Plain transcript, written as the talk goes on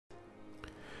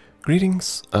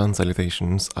Greetings and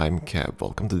salutations, I'm Kev.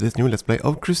 Welcome to this new Let's Play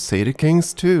of Crusader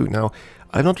Kings II. Now,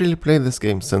 I've not really played this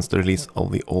game since the release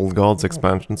of the Old Gods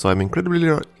expansion, so I'm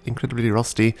incredibly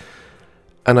rusty,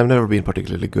 and I've never been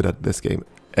particularly good at this game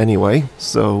anyway,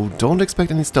 so don't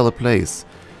expect any stellar plays.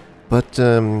 But,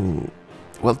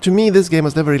 well, to me this game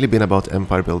has never really been about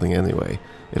empire building anyway.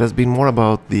 It has been more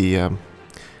about the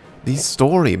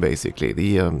story, basically,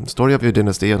 the story of your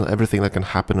dynasty and everything that can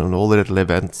happen and all the little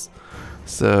events.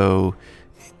 So,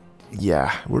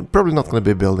 yeah, we're probably not going to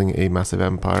be building a massive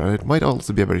empire, and it might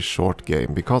also be a very short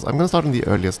game, because I'm going to start in the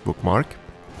earliest bookmark,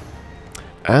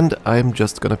 and I'm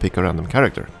just going to pick a random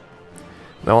character.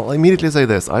 Now, I'll immediately say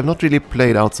this, I've not really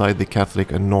played outside the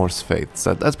Catholic and Norse faiths,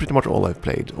 that's pretty much all I've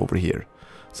played over here.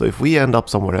 So if we end up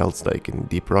somewhere else, like in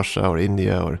deep Russia or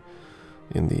India or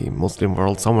in the Muslim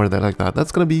world, somewhere there like that,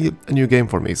 that's going to be a new game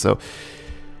for me, so,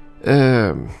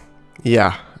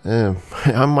 yeah.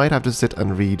 I might have to sit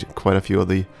and read quite a few of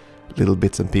the little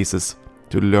bits and pieces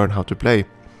to learn how to play.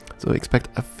 So expect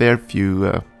a fair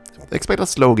few, expect a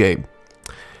slow game.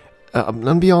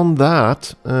 And beyond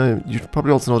that, you've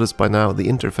probably also noticed by now the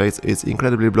interface is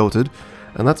incredibly bloated,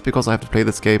 and that's because I have to play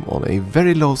this game on a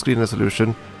very low screen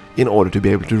resolution in order to be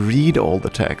able to read all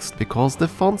the text, because the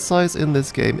font size in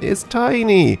this game is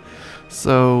tiny.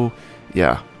 So,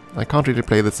 yeah, I can't really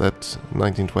play this at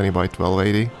 1920 by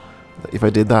 1280. If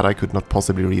I did that, I could not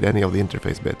possibly read any of the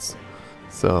interface bits.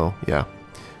 So, yeah.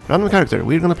 Random character.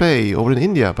 We're gonna play over in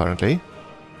India, apparently.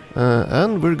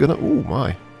 And we're gonna... Oh,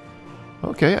 my.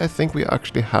 Okay, I think we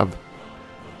actually have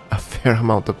a fair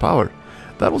amount of power.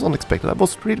 That was unexpected. I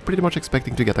was really pretty much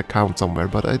expecting to get a count somewhere,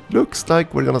 but it looks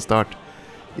like we're gonna start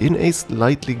in a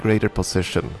slightly greater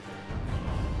position.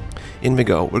 In we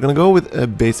go. We're gonna go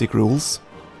with basic rules.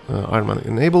 Iron Man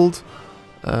enabled.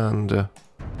 And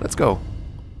let's go.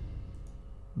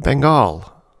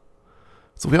 Bengal.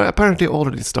 So we apparently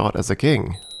already start as a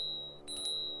king.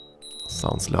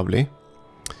 Sounds lovely.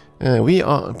 We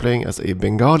are playing as a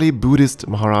Bengali Buddhist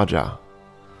Maharaja.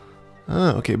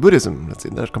 Okay, Buddhism. Let's see,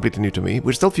 that's completely new to me.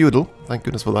 We're still feudal, thank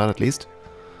goodness for that at least.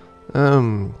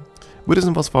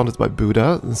 Buddhism was founded by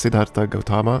Buddha and Siddhartha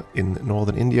Gautama in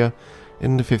northern India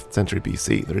in the 5th century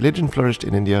BC. The religion flourished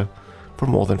in India for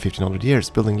more than 1500 years,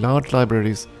 building large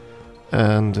libraries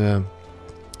and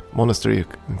monastery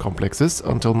complexes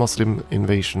until Muslim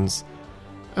invasions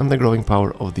and the growing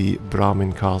power of the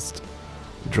Brahmin caste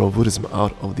drove Buddhism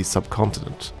out of the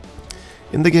subcontinent.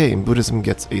 In the game, Buddhism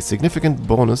gets a significant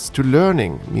bonus to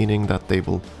learning, meaning that they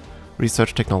will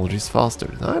research technologies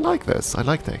faster. I like this, I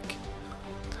like tech.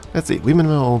 Let's see, women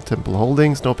may own temple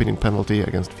holdings, no opinion penalty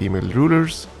against female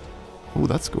rulers. Ooh,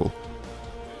 that's cool.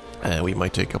 We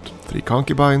might take up to 3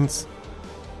 concubines.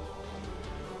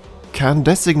 Can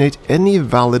designate any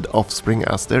valid offspring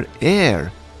as their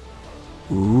heir.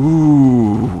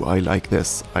 Ooh, I like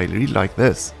this. I really like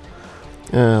this.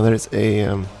 There is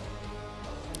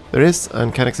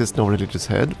and can exist no religious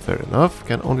head. Fair enough.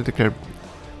 Can only declare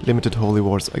limited holy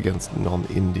wars against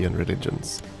non-Indian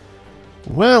religions.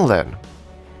 Well then.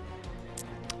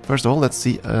 First of all, let's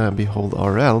see. Behold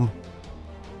our realm.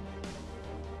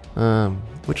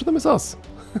 Which of them is us?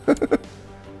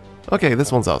 Okay,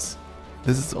 this one's us.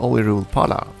 This is all we rule,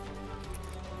 Pala.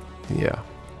 Yeah.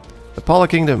 The Pala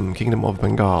Kingdom, Kingdom of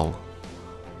Bengal.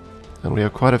 And we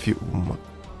have quite a few...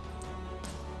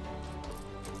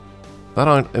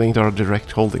 That ain't our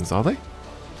direct holdings, are they?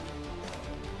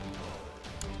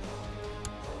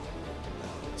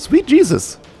 Sweet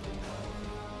Jesus!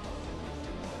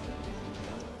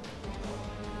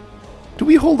 Do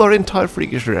we hold our entire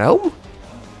freakish realm?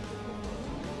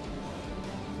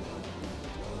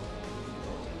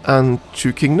 And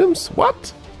 2 kingdoms?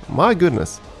 What? My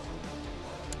goodness.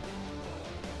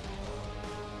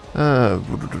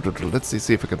 Let's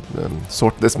see if we can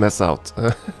sort this mess out.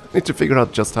 I need to figure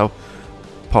out just how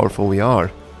powerful we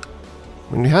are.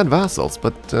 I mean, we had vassals,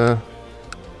 but...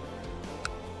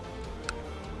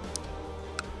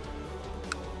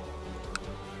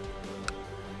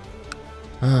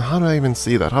 how do I even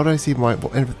see that? How do I see my...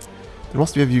 There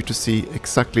must be a view to see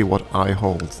exactly what I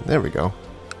hold. There we go.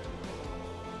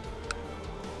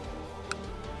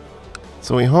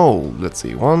 So we hold, let's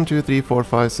see, 1, 2, 3, 4,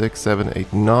 5, 6, 7,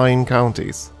 8, 9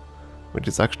 counties. Which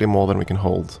is actually more than we can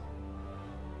hold.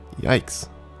 Yikes.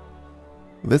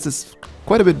 This is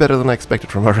quite a bit better than I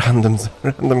expected from a random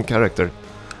character.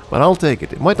 But I'll take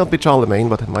it. It might not be Charlemagne,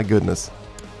 but my goodness.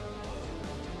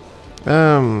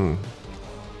 9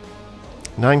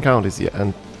 counties, yeah,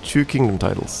 and 2 kingdom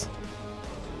titles.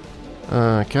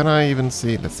 Can I even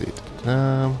see, let's see.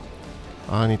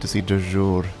 I need to see de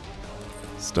jure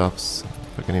stuffs.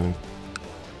 If I can even...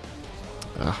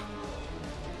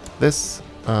 this,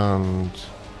 and...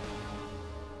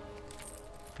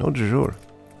 No de jure.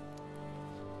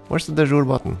 Where's the de jure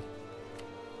button?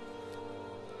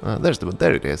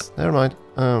 There it is. Never mind.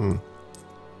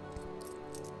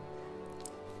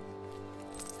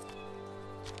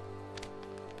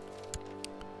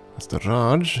 That's the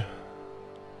Raj.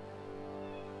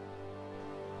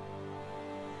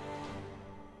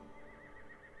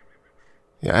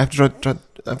 Yeah, I have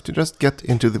to just get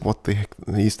into what the heck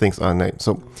these things are named.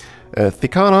 So,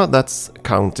 Thikana, that's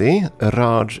county.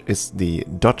 Raj is the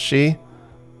duchy.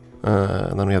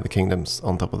 And then we have the kingdoms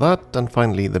on top of that. And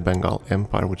finally the Bengal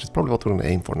Empire, which is probably what we're going to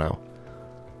aim for now.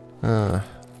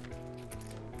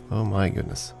 Oh my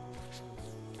goodness.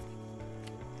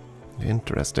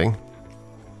 Interesting.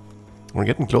 We're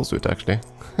getting close to it, actually.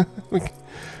 We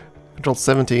control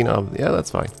 17 of... Yeah, that's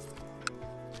fine.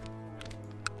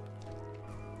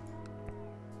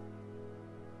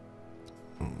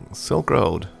 Silk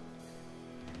Road.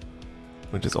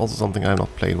 Which is also something I've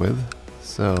not played with.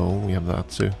 So, we have that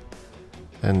to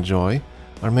enjoy.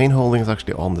 Our main holding is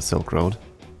actually on the Silk Road.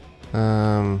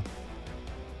 Does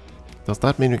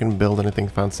that mean we can build anything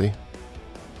fancy?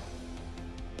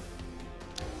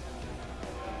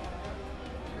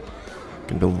 We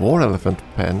can build war elephant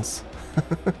pens.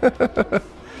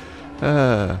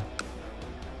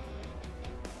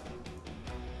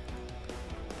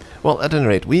 Well, at any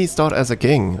rate, we start as a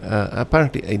king.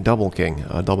 Apparently a double king,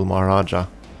 a double Maharaja.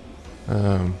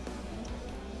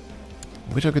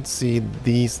 Wish I could see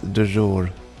these de jure.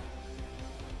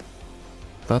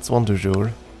 That's one de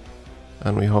jure.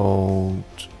 And we hold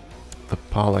the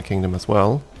Pala kingdom as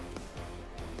well,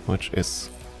 which is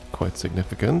quite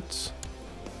significant.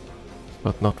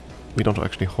 But not, we don't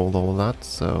actually hold all of that,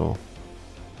 so...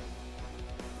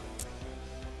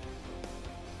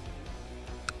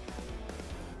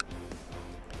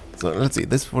 So let's see,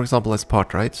 this for example is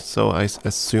part right, so I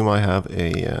assume I have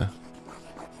a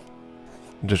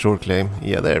de jure claim.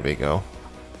 Yeah, there we go.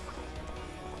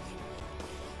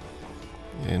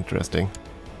 Interesting.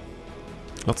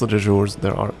 Lots of de jures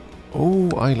there are. Oh,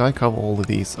 I like how all of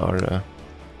these are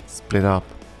split up.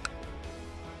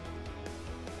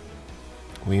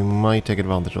 We might take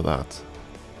advantage of that.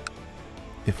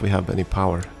 If we have any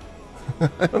power.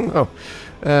 I don't know.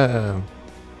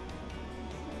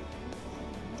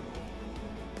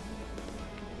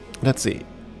 Let's see.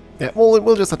 Yeah,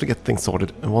 we'll just have to get things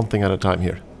sorted, one thing at a time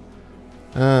here.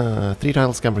 3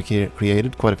 titles can be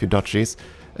created, quite a few duchies.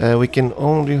 We can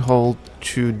only hold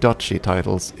 2 duchy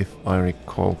titles, if I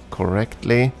recall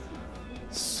correctly.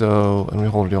 So, and we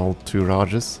already hold 2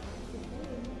 Rajas.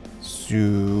 So,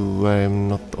 I'm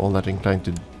not all that inclined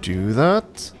to do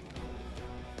that.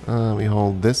 We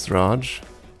hold this Raj.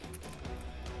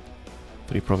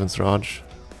 3 province Raj.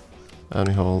 And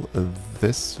we hold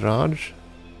this Raj.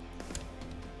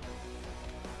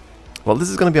 Well, this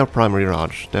is going to be our primary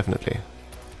Raj, definitely.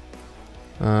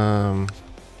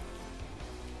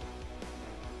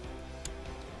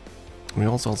 We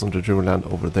also have some de jure land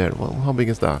over there. Well, how big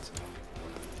is that?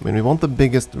 I mean, we want the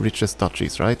biggest, richest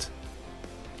duchies, right?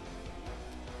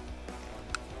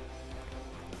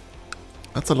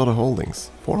 That's a lot of holdings.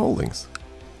 4 holdings.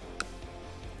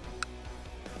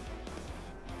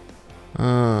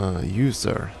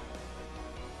 User.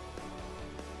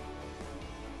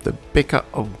 The Beka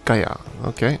of Gaia.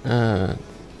 Okay. Are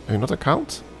you not a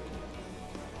count?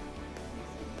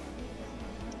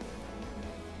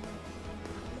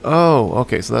 Oh,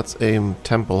 okay, so that's a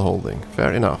temple holding.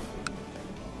 Fair enough.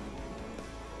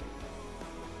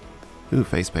 Ooh,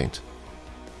 face paint.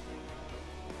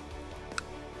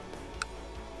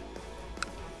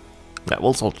 Yeah,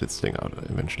 we'll sort this thing out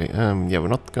eventually. Yeah, we're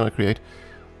not gonna create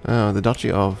the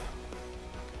Duchy of...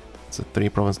 It's a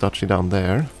 3-province duchy down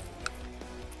there.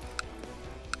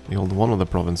 We hold one of the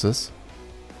provinces.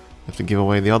 We have to give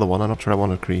away the other one. I'm not sure I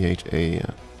want to create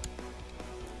a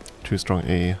too strong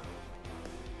a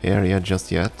area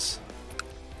just yet.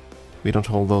 We don't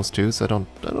hold those 2, so I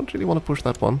don't really want to push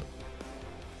that one.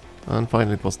 And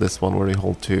finally it was this one where we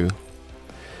hold 2.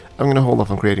 I'm gonna hold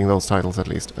off on creating those titles at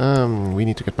least. We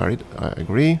need to get married, I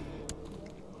agree.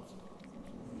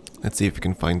 Let's see if we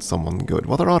can find someone good.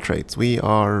 What are our traits? We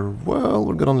are, well,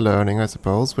 we're good on learning, I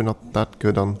suppose. We're not that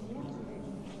good on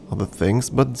other things,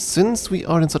 but since we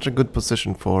are in such a good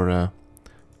position for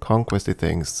conquesty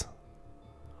things,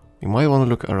 we might want to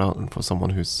look around for someone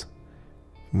who's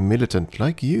militant,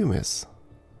 like you, miss.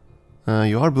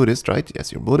 You are Buddhist, right?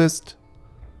 Yes, you're Buddhist.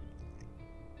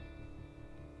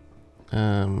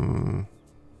 You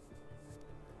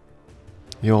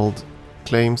hold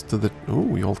claims to the...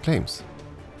 Ooh, you hold claims.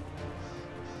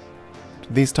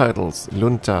 To these titles,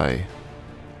 Luntai.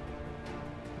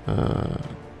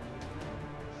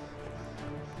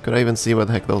 Could I even see where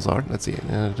the heck those are? Let's see.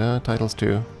 Titles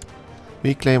 2.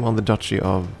 We claim on the Duchy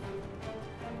of...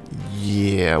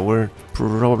 Yeah, we're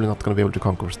probably not going to be able to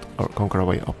conquer our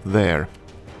way up there.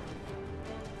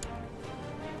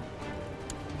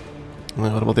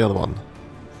 What about the other one?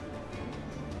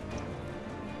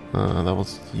 That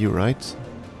was you, right?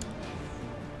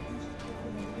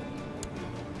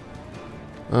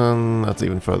 That's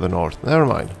even further north. Never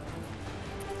mind.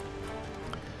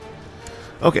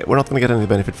 Okay, we're not going to get any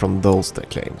benefit from those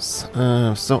claims.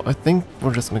 So I think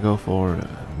we're just going to go for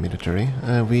military.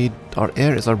 Our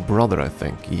heir is our brother, I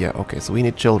think. Yeah, okay, so we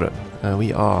need children.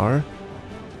 We are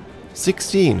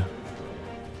 16.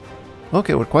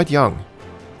 Okay, we're quite young.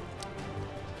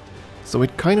 So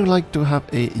we'd kind of like to have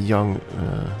a young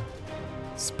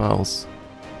spouse.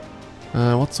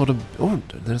 What sort of... Oh,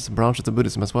 there's branches of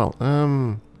Buddhism as well.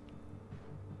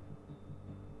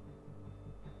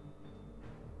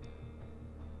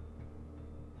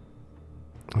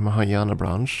 Mahayana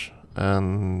branch,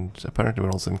 and apparently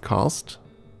we're also in caste,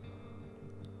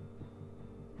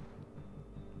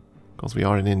 because we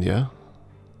are in India.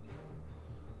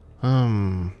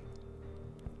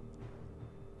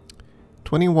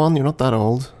 21, you're not that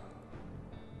old.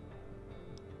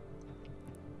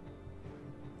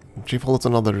 She follows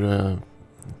another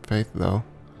faith though.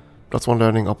 That's one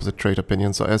learning opposite trait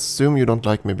opinion, so I assume you don't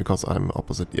like me because I'm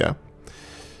opposite, yeah.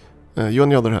 You on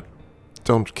the other hand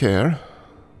don't care.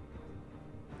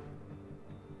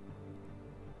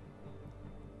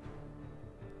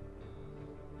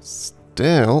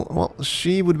 Still, well,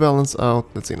 she would balance out,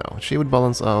 let's see now, she would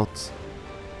balance out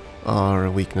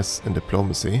our weakness in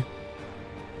diplomacy.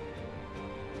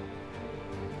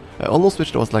 I almost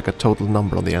wish there was like a total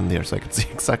number on the end here so I could see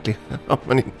exactly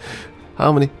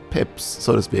how many pips,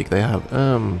 so to speak, they have.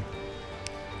 In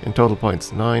total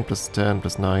points, 9 plus 10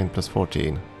 plus 9 plus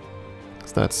 14.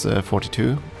 So that's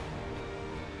 42.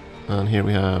 And here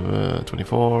we have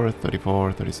 24,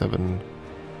 34, 37,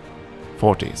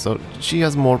 40. So she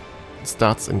has more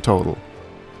stats in total.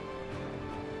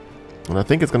 And I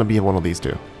think it's going to be one of these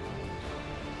two.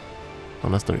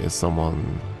 Unless there is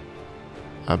someone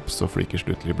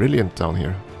abso-freakishly brilliant down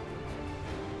here.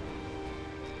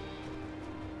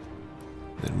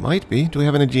 There might be. Do we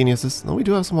have any geniuses? No, we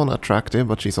do have someone attractive,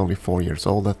 but she's only 4 years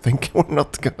old. I think we're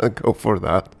not gonna go for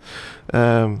that.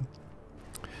 That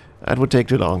would take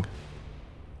too long.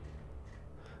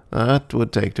 That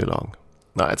would take too long.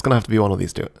 No, it's gonna have to be one of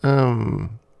these two.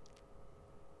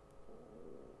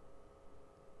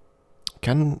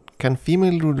 Can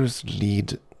female rulers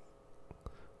lead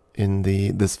in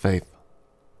this faith?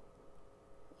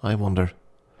 I wonder.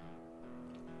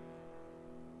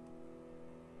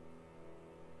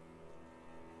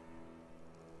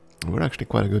 We're actually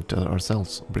quite good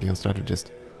ourselves, brilliant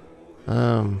strategist.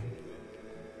 Let's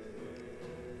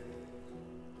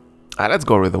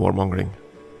go with the warmongering.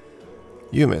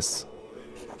 You miss.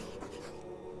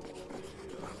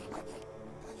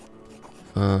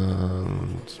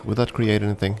 And would that create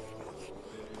anything?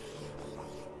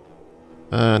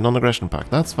 Non-aggression pact,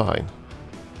 that's fine.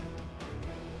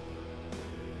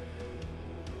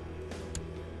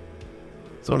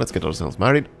 So let's get ourselves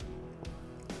married.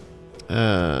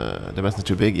 The mess is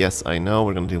too big, yes, I know,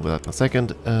 we're gonna deal with that in a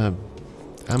second.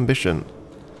 Ambition.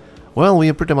 Well, we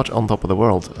are pretty much on top of the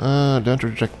world. Don't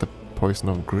reject the poison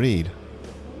of greed.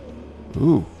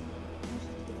 Ooh.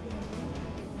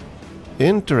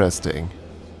 Interesting.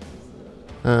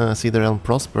 See the realm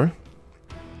prosper.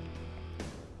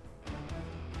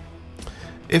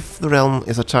 If the realm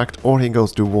is attacked or he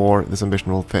goes to war, this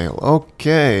ambition will fail.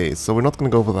 Okay, so we're not gonna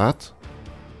go for that.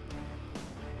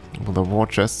 Well, the war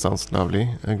chest sounds lovely.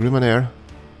 Groom and heir.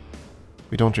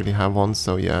 We don't really have one,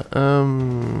 so yeah.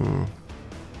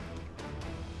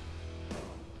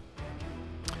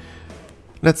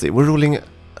 Let's see, we're ruling...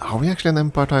 Are we actually an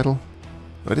empire title?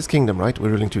 Oh, it is kingdom, right? We're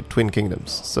ruling 2 twin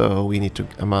kingdoms, so we need to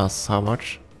amass how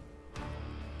much?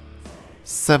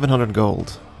 700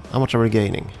 gold. How much are we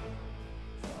gaining?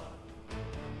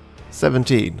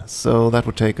 17. So that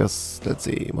would take us, let's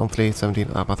see, monthly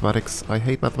 17. Mathematics. I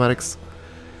hate mathematics.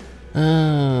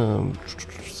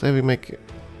 Say we make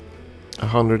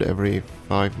 100 every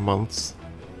 5 months.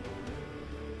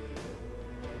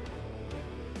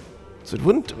 So it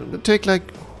wouldn't take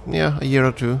like, yeah, a year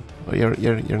or two, a year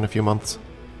and a few months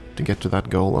to get to that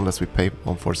goal, unless we pay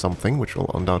on for something, which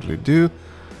we'll undoubtedly do.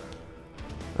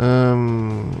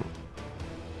 And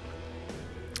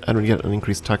we get an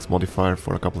increased tax modifier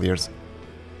for a couple of years.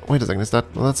 Wait a second, is that...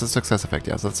 Well, that's a success effect,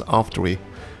 yes. That's after we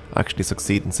actually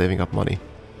succeed in saving up money.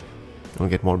 We'll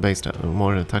get more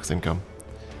tax income,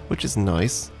 which is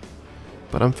nice.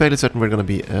 But I'm fairly certain we're going to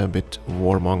be a bit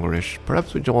warmongerish.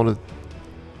 Perhaps we don't want to...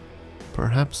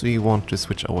 Perhaps we want to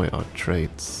switch away our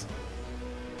traits.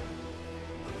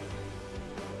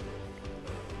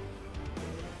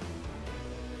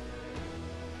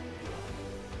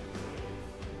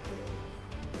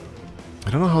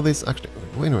 I don't know how this actually...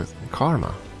 Wait a minute,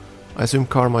 karma. I assume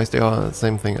karma is the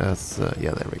same thing as...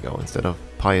 yeah, there we go. Instead of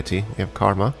piety, we have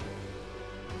karma.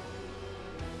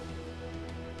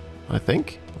 I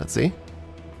think. Let's see.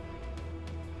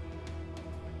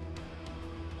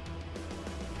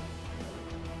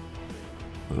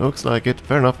 Looks like it.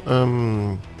 Fair enough. I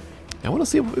want to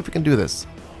see if we can do this.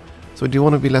 So do you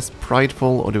want to be less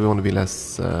prideful or do we want to be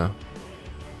less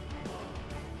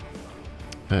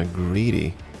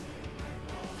greedy?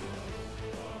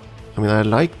 I mean, I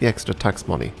like the extra tax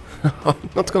money. I'm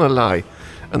not gonna lie.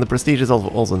 And the prestige is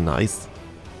also nice.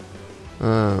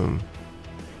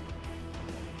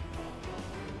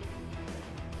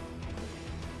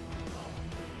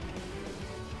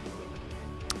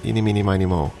 Eeny, meeny, miny,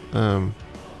 mo.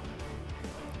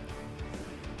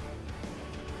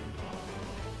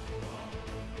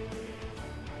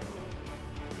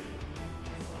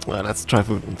 Well, let's try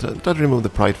to remove the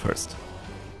pride first.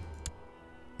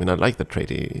 I mean, I like the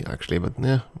trait actually, but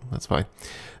yeah, that's fine.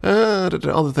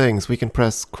 Other things, we can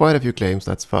press quite a few claims,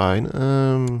 that's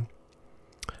fine.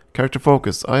 Character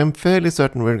focus, I am fairly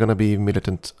certain we're gonna be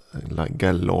militant like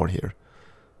galore here.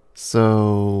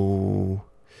 So...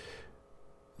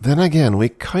 Then again, we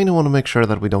kind of want to make sure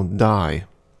that we don't die.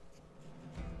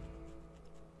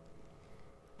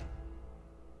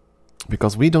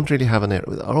 Because we don't really have an heir.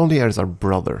 Our only heir is our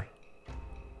brother.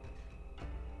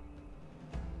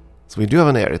 So we do have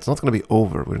an heir. It's not going to be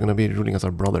over. We're going to be ruling as our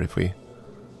brother if we're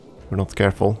not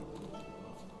careful.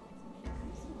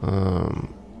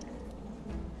 And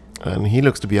he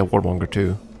looks to be a warmonger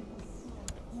too.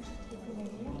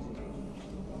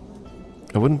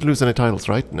 I wouldn't lose any titles,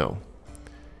 right? No.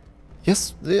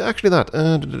 Yes, actually that.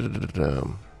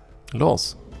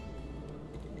 Laws.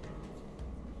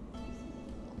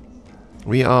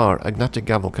 We are Agnatic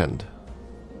Gavelkend.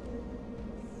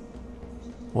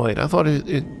 Wait, I thought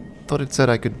it said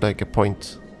I could like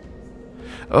appoint.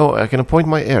 Oh, I can appoint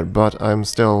my heir, but I'm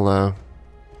still.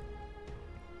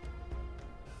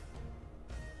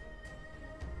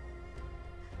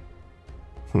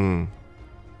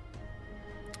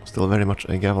 Still very much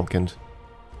a Gavelkend.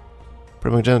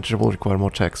 Primogeniture will require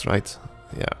more checks, right?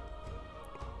 Yeah.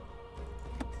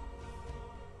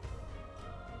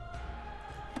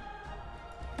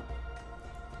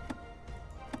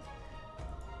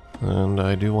 And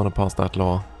I do want to pass that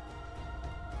law.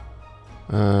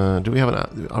 Do we have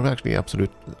an... Are we actually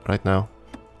absolute right now?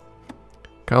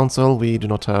 Council, we do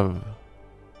not have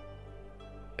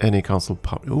any council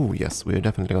power. Oh, yes, we're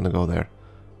definitely going to go there.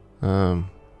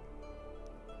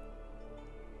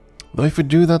 Though if we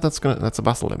do that, that's a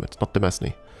vassal limit, not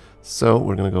demesne. So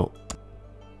we're gonna go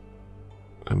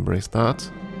embrace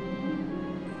that.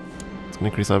 It's gonna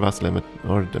increase our vassal limit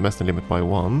or demesne limit by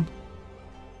 1.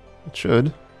 It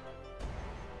should.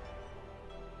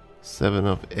 7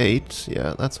 of 8,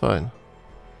 yeah, that's fine.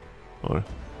 Or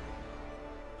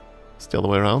still the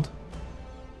way around.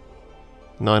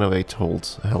 9 of 8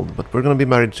 held, but we're gonna be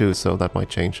married too, so that might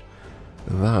change.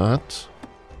 That.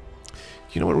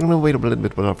 You know what, we're going to wait a little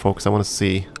bit with our focus. I want to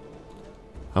see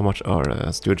how much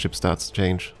our stewardship stats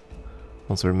change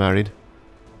once we're married.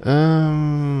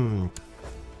 We're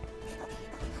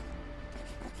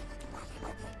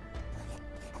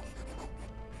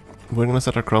going to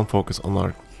set our crown focus on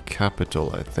our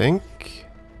capital, I think.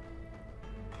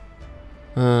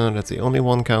 Let's see, only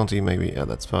one county maybe. Yeah,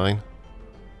 that's fine.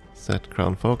 Set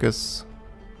crown focus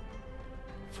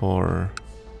for...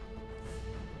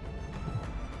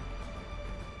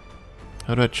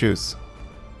 How do I choose?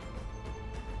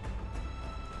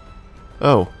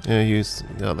 Oh, yeah, use...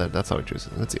 No, that's how I choose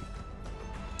it. Let's see.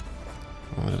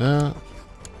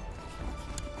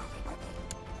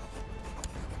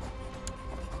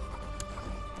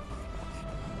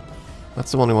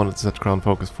 That's the one we wanted to set crown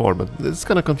focus for, but it's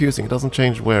kind of confusing. It doesn't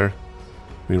change where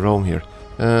we roam here.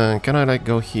 Can I, like,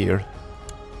 go here?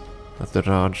 That's the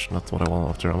Raj. That's what I want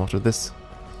after. I'm after this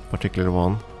particular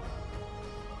one.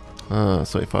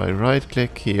 So if I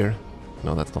right-click here...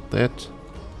 No, that's not it.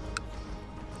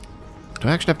 Do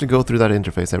I actually have to go through that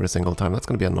interface every single time? That's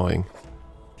going to be annoying.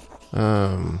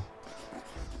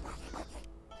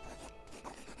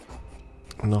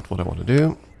 Not what I want to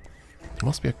do. There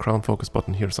must be a crown focus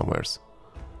button here somewheres.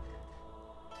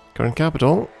 Current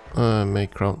capital.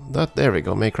 Make crown... There we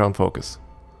go. Make crown focus.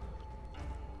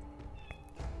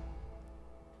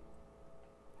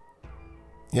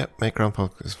 Yep, make ground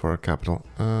focus for capital.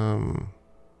 There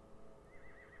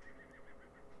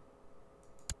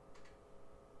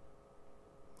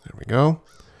we go.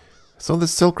 So the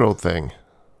Silk Road thing.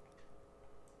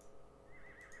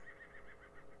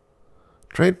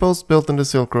 Trade posts built in the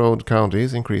Silk Road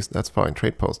counties increased. That's fine.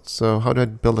 Trade posts. So how do I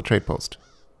build a trade post?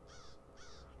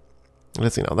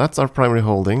 Let's see now. That's our primary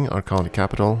holding, our county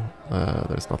capital.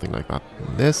 There's nothing like that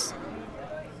in this.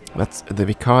 That's the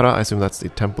Vikara. I assume that's the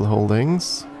temple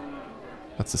holdings.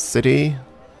 That's the city.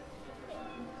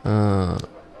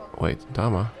 Wait,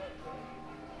 Dama.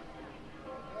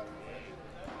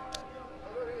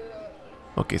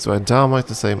 Okay, so a Dama is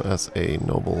the same as a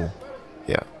noble.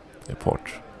 Yeah, a port.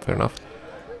 Fair enough.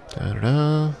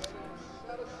 Da-da-da.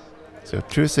 So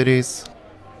 2 cities.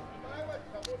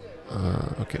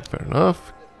 Okay, fair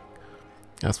enough.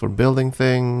 As for building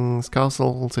things,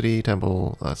 castle, city,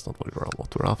 temple, that's not what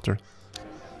we're after.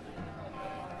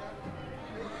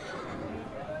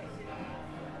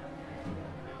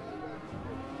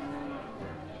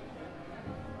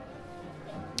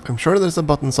 I'm sure there's a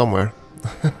button somewhere.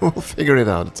 We'll figure it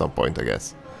out at some point, I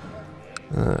guess.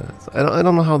 So I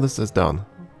don't know how this is done.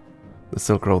 The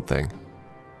Silk Road thing.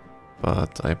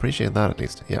 But I appreciate that at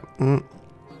least. Yeah. Maybe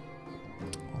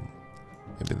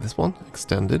this one?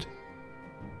 Extended.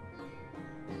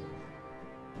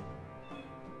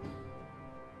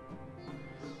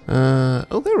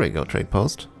 Oh, there we go, trade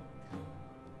post.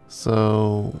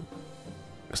 So,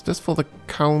 is this for the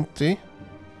county?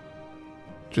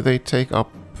 Do they take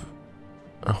up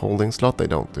a holding slot? They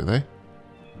don't, do they?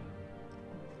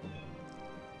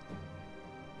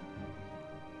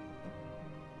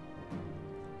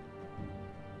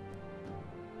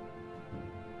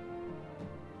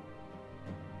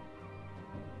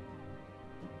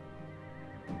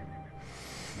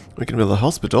 We can build a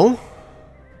hospital.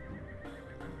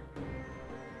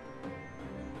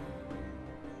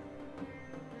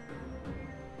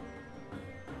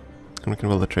 And we can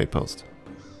build a trade post.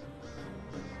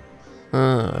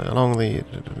 Along the...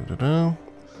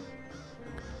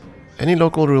 Any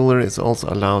local ruler is also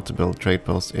allowed to build trade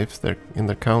posts if they're in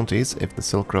their counties, if the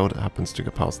Silk Road happens to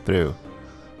pass through.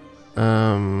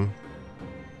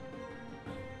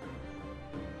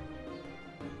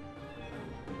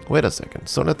 Wait a second,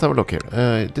 so let's have a look here.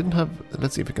 It didn't have...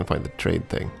 Let's see if we can find the trade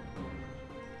thing.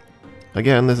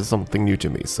 Again, this is something new to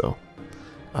me, so...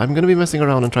 I'm gonna be messing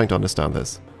around and trying to understand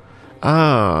this.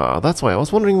 Ah, that's why. I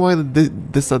was wondering why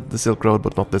this had the Silk Road,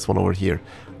 but not this one over here.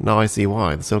 Now I see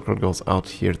why. The Silk Road goes out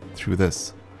here through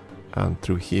this. And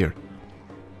through here.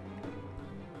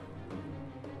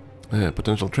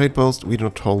 Potential trade post. We do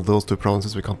not hold those 2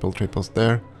 provinces. We can't build trade post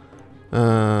there.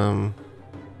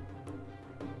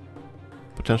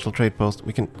 Potential trade post.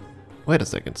 We can... Wait a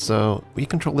second. So, we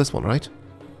control this one, right?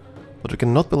 But we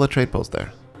cannot build a trade post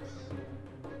there.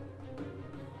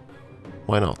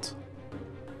 Why not?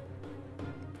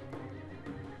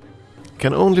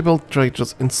 Can only build trade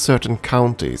posts in certain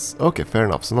counties. Okay, fair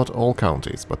enough. So not all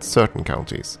counties, but certain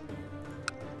counties.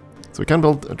 So we can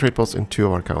build a trade post in 2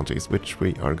 of our counties, which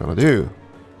we are gonna do.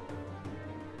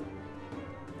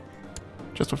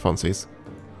 Just for funsies.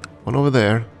 One over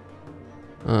there.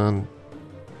 And...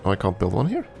 Oh, I can't build one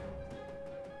here.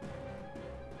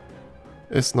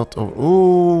 It's not over...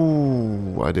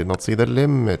 Ooh, I did not see the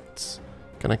limit.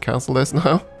 Can I cancel this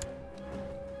now?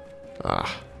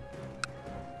 Ah.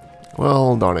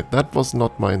 Well, darn it. That was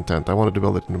not my intent. I wanted to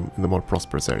build it in the more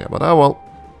prosperous area. But oh well.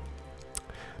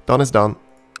 Done is done.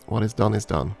 What is done is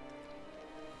done.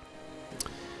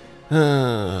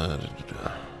 Yeah,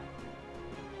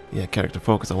 character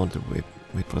focus. I wanted to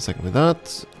wait for a second with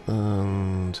that.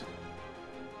 And...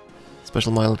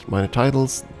 Special minor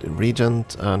titles.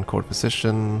 Regent and court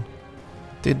physician.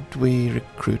 Did we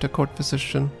recruit a court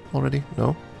physician already?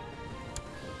 No?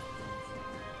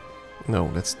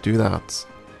 No, let's do that.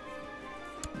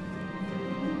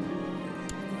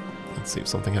 Let's see if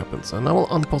something happens. And I will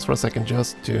unpause for a second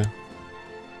just to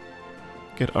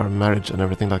get our marriage and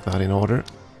everything like that in order.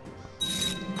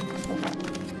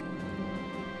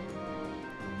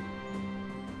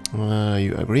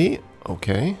 You agree?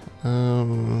 Okay.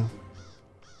 Do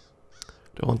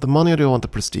I want the money or do I want the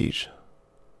prestige?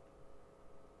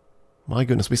 My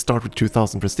goodness, we start with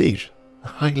 2000 prestige.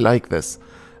 I like this.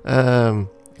 In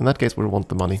that case, we want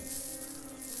the money.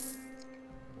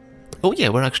 Oh yeah,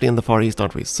 we're actually in the Far East,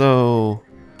 aren't we? So,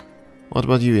 what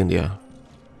about you, India?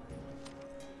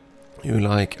 You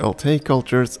like Altaic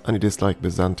cultures and you dislike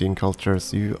Byzantine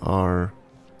cultures. You are...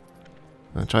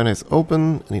 China is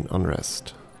open and in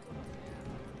unrest.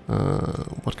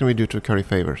 What can we do to curry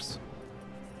favors?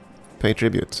 Pay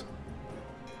tribute.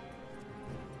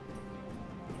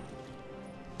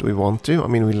 Do we want to? I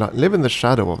mean, we live in the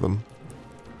shadow of them.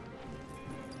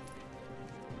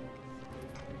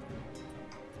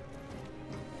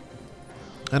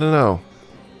 I don't know.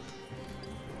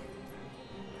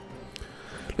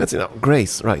 Let's see now.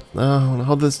 Grace, right. Now,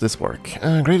 how does this work?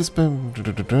 Grace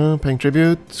paying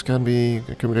tribute can be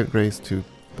accumulated grace to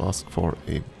ask for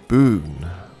a boon.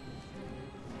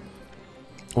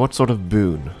 What sort of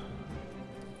boon?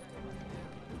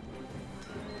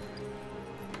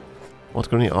 What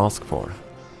can we ask for?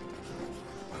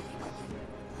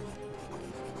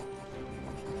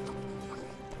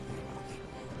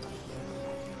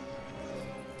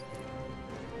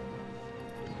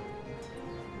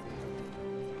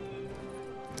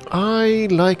 I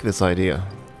like this idea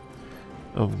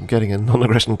of getting a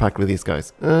non-aggression pact with these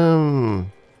guys. How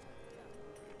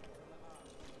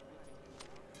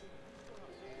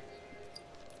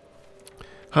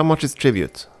much is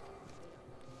tribute?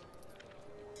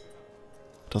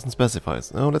 Doesn't specify.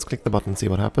 Oh, let's click the button and see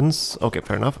what happens. Okay,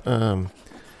 fair enough.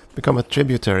 Become a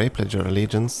tributary, pledge your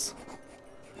allegiance.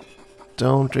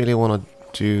 Don't really want to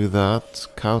do that.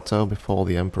 Kowtow before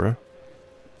the emperor.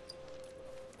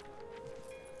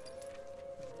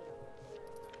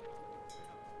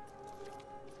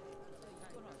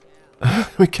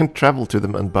 We can travel to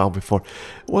them and bow before.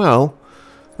 Well,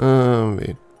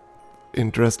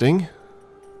 interesting.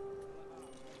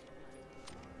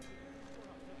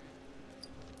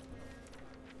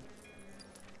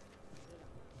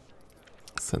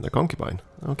 Send a concubine.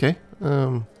 Okay.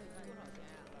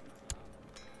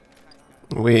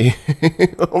 We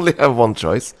only have one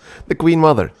choice. The Queen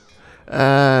Mother.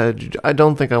 I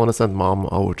don't think I want to send Mom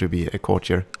over to be a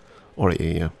courtier or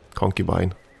a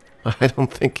concubine. I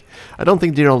don't think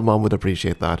dear old Mom would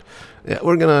appreciate that. Yeah,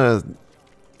 we're gonna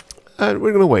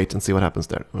wait and see what happens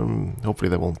there. Hopefully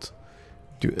they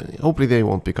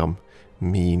won't become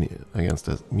mean against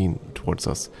us, mean towards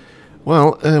us.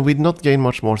 Well, we did not gain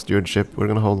much more stewardship. We're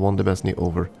gonna hold one destiny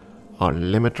over our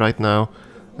limit right now,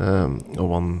 or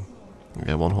one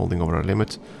holding over our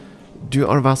limit. Do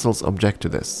our vassals object to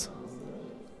this?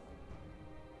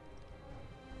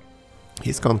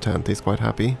 He's content. He's quite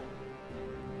happy.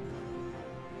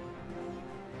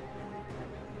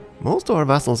 Most of our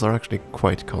vassals are actually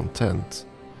quite content.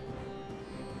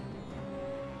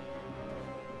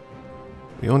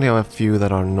 We only have a few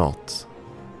that are not.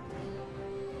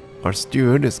 Our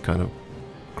steward is kind of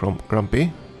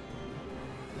grumpy.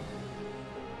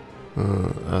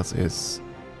 As is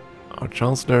our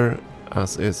chancellor,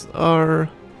 as is our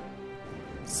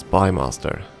spy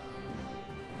master.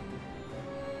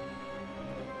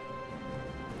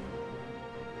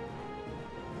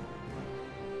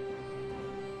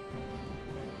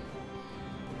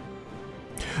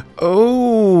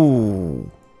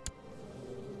 Oh!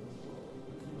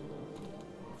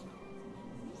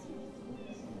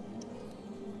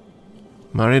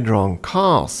 Married wrong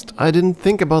caste. I didn't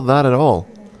think about that at all.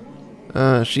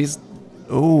 She's...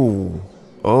 Oh.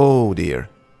 Oh dear.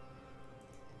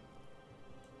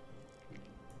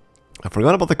 I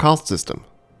forgot about the caste system.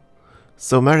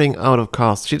 So marrying out of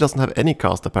caste. She doesn't have any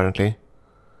caste apparently.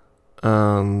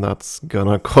 And that's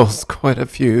gonna cause quite a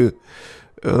few.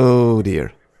 Oh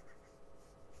dear.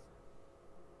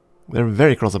 They're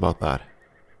very cross about that.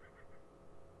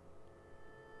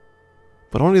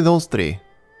 But only those three.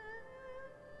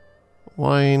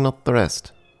 Why not the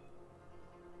rest?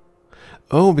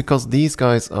 Oh, because these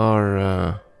guys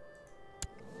are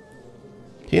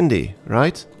Hindi,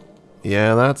 right?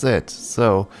 Yeah, that's it.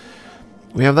 So,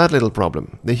 we have that little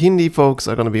problem. The Hindi folks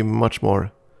are going to be much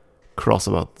more cross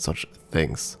about such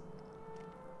things.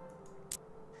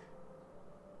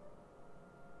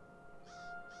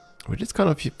 Which is kind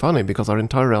of funny, because our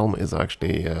entire realm is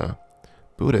actually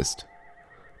Buddhist.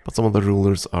 But some of the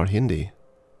rulers are Hindi.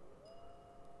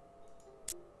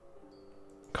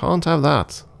 Can't have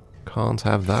that. Can't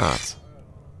have that.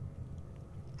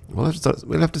 We'll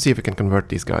have to see if we can convert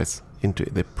these guys into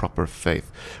the proper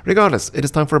faith. Regardless, it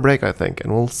is time for a break, I think,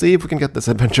 and we'll see if we can get this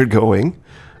adventure going.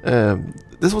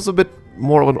 This was a bit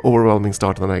more of an overwhelming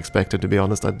start than I expected, to be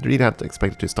honest. I really had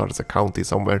expected to start as a county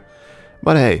somewhere.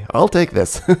 But hey, I'll take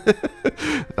this.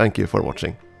 Thank you for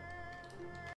watching.